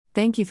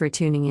Thank you for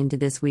tuning in to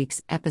this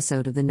week's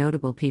episode of the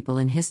Notable People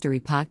in History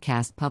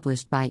podcast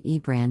published by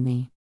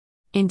eBrandMe.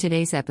 In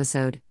today's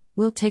episode,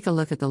 we'll take a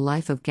look at the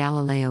life of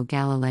Galileo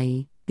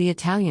Galilei, the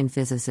Italian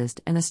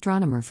physicist and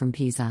astronomer from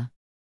Pisa.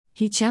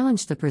 He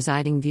challenged the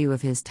presiding view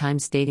of his time,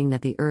 stating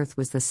that the Earth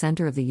was the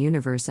center of the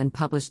universe, and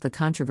published the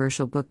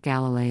controversial book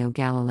Galileo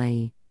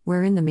Galilei,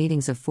 wherein the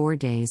meetings of 4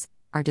 days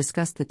are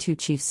discussed the two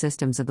chief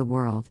systems of the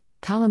world,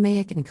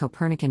 Ptolemaic and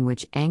Copernican,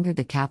 which angered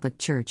the Catholic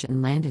Church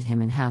and landed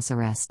him in house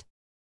arrest.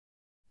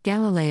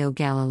 Galileo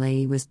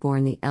Galilei was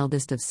born the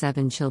eldest of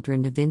 7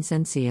 children to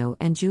Vincenzo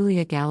and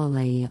Giulia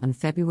Galilei on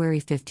February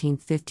 15,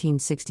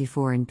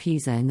 1564 in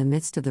Pisa, in the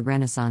midst of the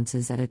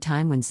Renaissances, at a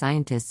time when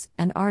scientists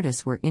and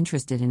artists were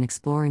interested in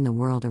exploring the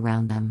world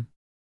around them.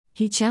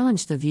 He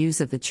challenged the views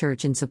of the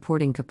Church in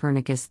supporting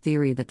Copernicus'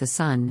 theory that the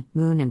Sun,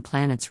 Moon and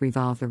planets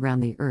revolved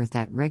around the Earth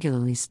at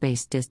regularly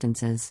spaced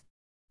distances.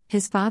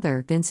 His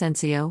father,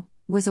 Vincenzo,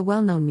 was a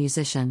well-known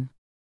musician.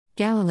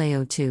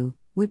 Galileo, too,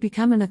 would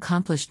become an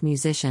accomplished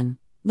musician,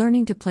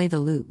 learning to play the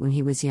lute when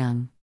he was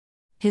young.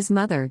 His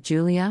mother,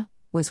 Giulia,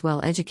 was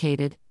well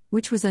educated,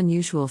 which was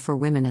unusual for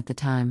women at the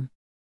time.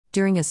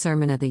 During a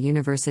sermon at the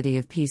University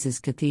of Pisa's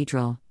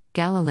cathedral,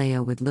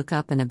 Galileo would look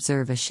up and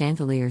observe a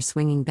chandelier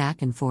swinging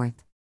back and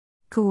forth.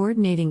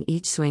 Coordinating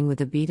each swing with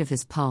the beat of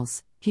his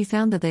pulse, he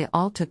found that they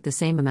all took the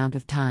same amount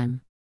of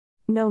time,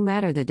 no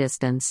matter the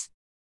distance.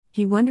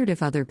 He wondered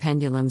if other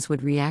pendulums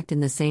would react in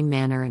the same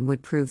manner, and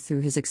would prove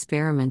through his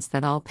experiments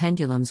that all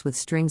pendulums with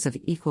strings of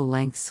equal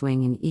length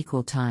swing in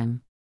equal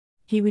time.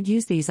 He would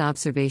use these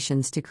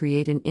observations to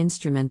create an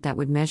instrument that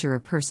would measure a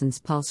person's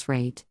pulse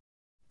rate.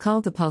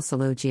 Called the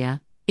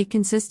pulsologia, it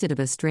consisted of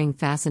a string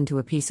fastened to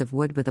a piece of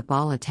wood with a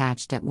ball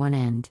attached at one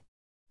end.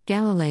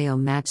 Galileo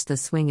matched the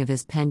swing of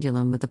his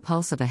pendulum with the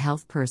pulse of a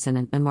health person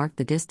and marked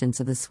the distance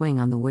of the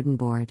swing on the wooden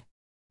board.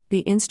 The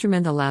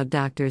instrument allowed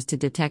doctors to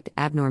detect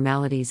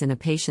abnormalities in a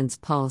patient's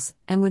pulse,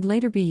 and would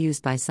later be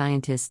used by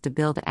scientists to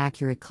build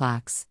accurate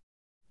clocks.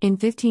 In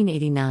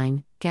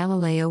 1589,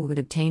 Galileo would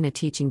obtain a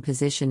teaching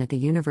position at the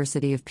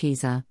University of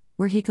Pisa,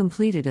 where he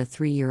completed a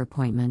 3-year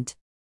appointment.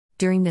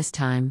 During this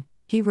time,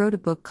 he wrote a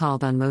book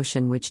called On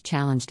Motion, which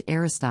challenged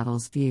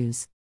Aristotle's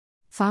views.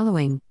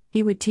 Following,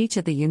 he would teach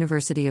at the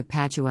University of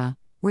Padua,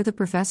 where the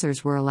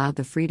professors were allowed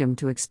the freedom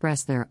to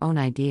express their own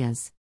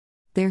ideas.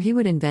 There he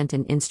would invent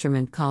an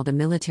instrument called a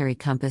military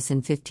compass in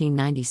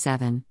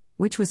 1597,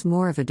 which was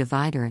more of a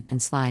divider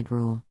and slide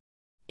rule.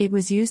 It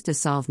was used to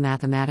solve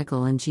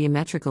mathematical and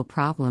geometrical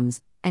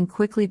problems, and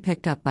quickly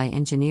picked up by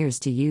engineers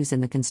to use in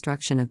the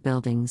construction of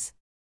buildings.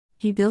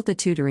 He built a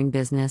tutoring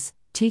business,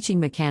 teaching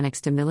mechanics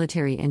to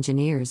military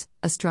engineers,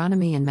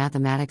 astronomy and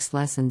mathematics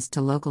lessons to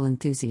local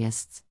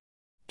enthusiasts.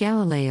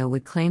 Galileo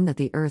would claim that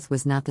the Earth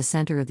was not the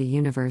center of the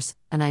universe,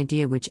 an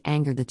idea which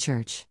angered the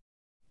Church.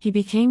 He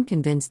became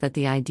convinced that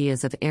the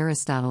ideas of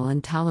Aristotle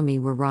and Ptolemy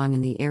were wrong in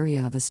the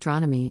area of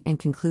astronomy, and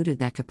concluded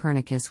that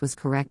Copernicus was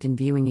correct in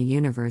viewing a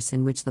universe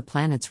in which the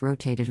planets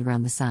rotated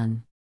around the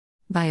Sun.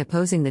 By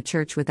opposing the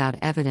Church without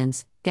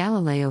evidence,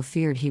 Galileo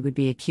feared he would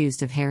be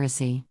accused of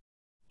heresy.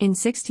 In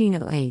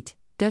 1608,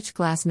 Dutch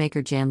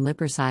glassmaker Jan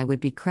Lippershey would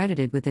be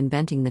credited with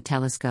inventing the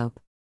telescope.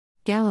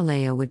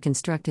 Galileo would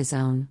construct his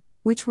own,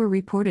 which were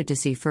reported to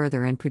see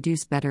further and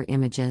produce better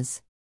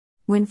images.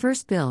 When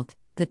first built,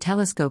 the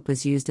telescope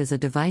was used as a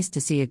device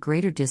to see a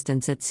greater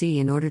distance at sea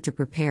in order to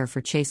prepare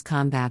for chase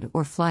combat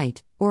or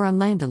flight, or on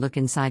land to look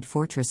inside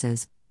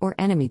fortresses or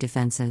enemy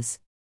defenses.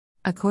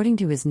 According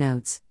to his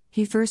notes,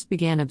 he first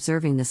began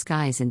observing the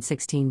skies in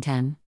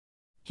 1610.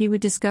 He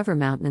would discover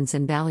mountains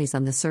and valleys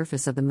on the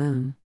surface of the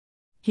Moon.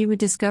 He would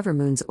discover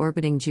moons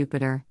orbiting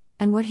Jupiter,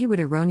 and what he would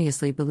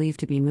erroneously believe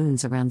to be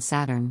moons around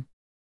Saturn.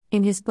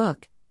 In his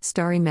book,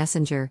 Starry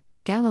Messenger,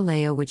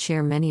 Galileo would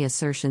share many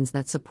assertions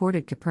that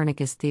supported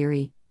Copernicus'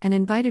 theory, and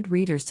invited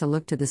readers to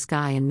look to the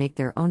sky and make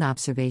their own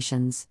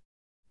observations.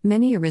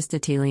 Many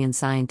Aristotelian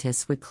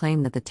scientists would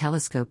claim that the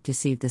telescope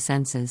deceived the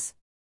senses.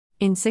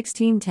 In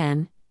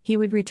 1610, he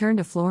would return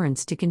to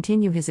Florence to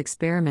continue his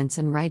experiments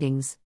and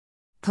writings.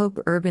 Pope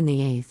Urban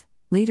VIII,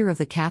 leader of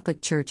the Catholic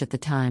Church at the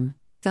time,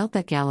 felt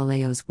that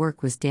Galileo's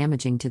work was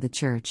damaging to the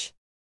Church.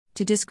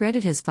 To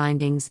discredit his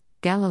findings,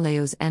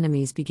 Galileo's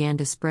enemies began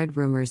to spread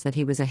rumors that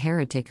he was a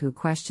heretic who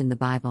questioned the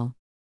Bible.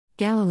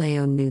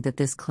 Galileo knew that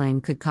this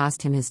claim could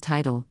cost him his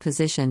title,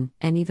 position,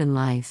 and even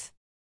life.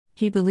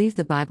 He believed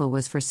the Bible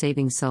was for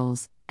saving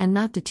souls, and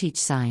not to teach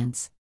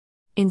science.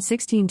 In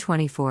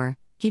 1624,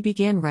 he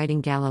began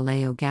writing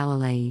Galileo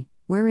Galilei,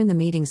 wherein the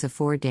meetings of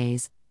 4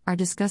 days are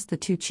discussed the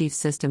two chief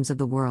systems of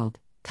the world,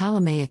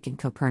 Ptolemaic and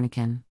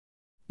Copernican.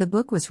 The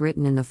book was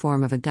written in the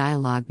form of a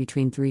dialogue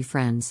between 3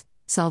 friends,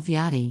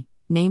 Salviati,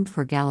 named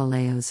for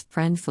Galileo's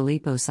friend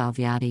Filippo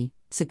Salviati,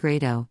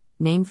 Sagredo,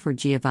 named for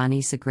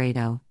Giovanni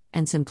Sagredo,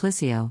 and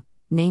Simplicio,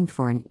 named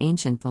for an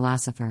ancient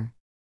philosopher.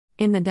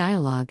 In the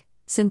dialogue,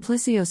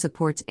 Simplicio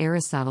supports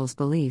Aristotle's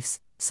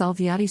beliefs,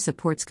 Salviati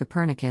supports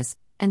Copernicus,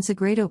 and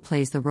Sagredo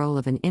plays the role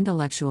of an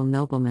intellectual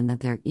nobleman that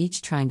they're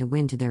each trying to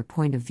win to their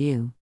point of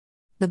view.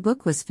 The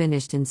book was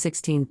finished in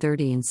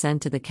 1630 and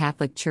sent to the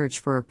Catholic Church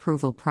for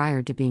approval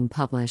prior to being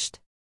published.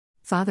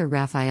 Father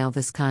Raphael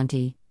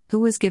Visconti, who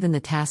was given the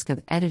task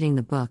of editing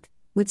the book,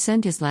 would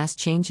send his last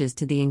changes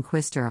to the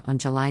Inquisitor on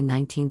July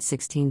 19,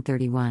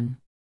 1631.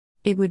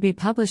 It would be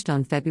published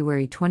on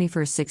February 21,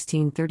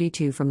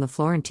 1632 from the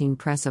Florentine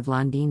press of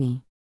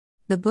Londini.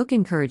 The book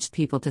encouraged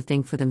people to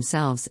think for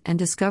themselves and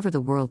discover the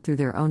world through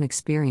their own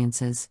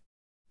experiences.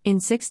 In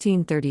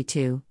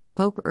 1632,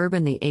 Pope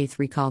Urban VIII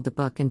recalled the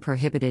book and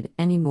prohibited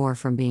any more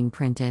from being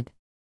printed.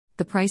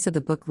 The price of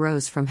the book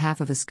rose from half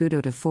of a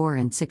scudo to 4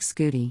 and 6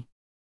 scudi.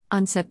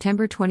 On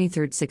September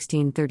 23,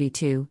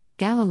 1632,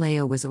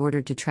 Galileo was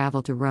ordered to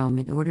travel to Rome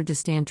in order to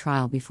stand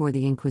trial before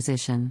the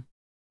Inquisition.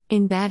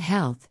 In bad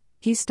health,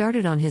 he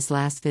started on his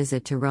last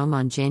visit to Rome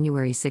on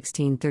January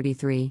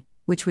 1633,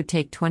 which would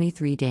take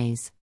 23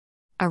 days.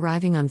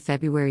 Arriving on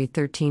February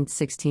 13,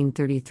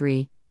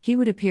 1633, he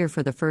would appear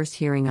for the first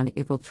hearing on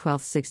April 12,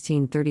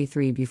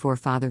 1633 before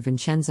Father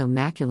Vincenzo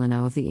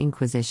Maculino of the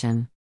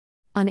Inquisition.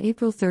 On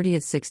April 30,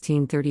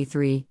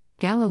 1633,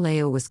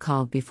 Galileo was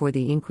called before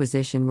the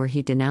Inquisition where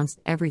he denounced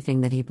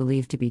everything that he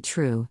believed to be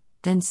true,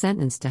 then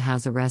sentenced to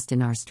house arrest in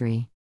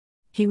Arstri.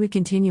 He would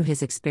continue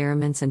his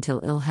experiments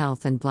until ill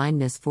health and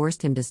blindness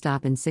forced him to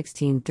stop in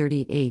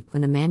 1638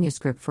 when the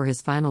manuscript for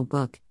his final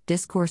book,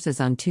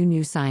 Discourses on Two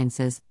New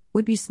Sciences,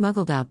 would be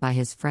smuggled out by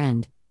his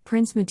friend,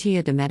 Prince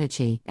Matteo de'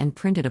 Medici, and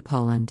printed to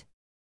Poland.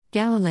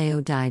 Galileo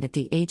died at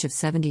the age of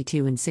 72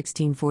 in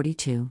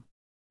 1642.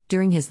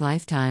 During his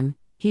lifetime,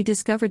 he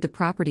discovered the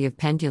property of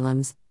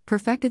pendulums,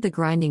 perfected the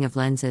grinding of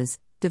lenses,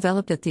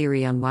 developed a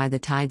theory on why the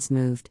tides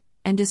moved,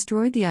 and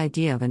destroyed the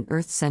idea of an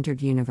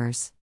Earth-centered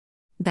universe.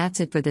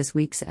 That's it for this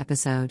week's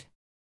episode.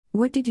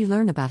 What did you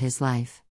learn about his life?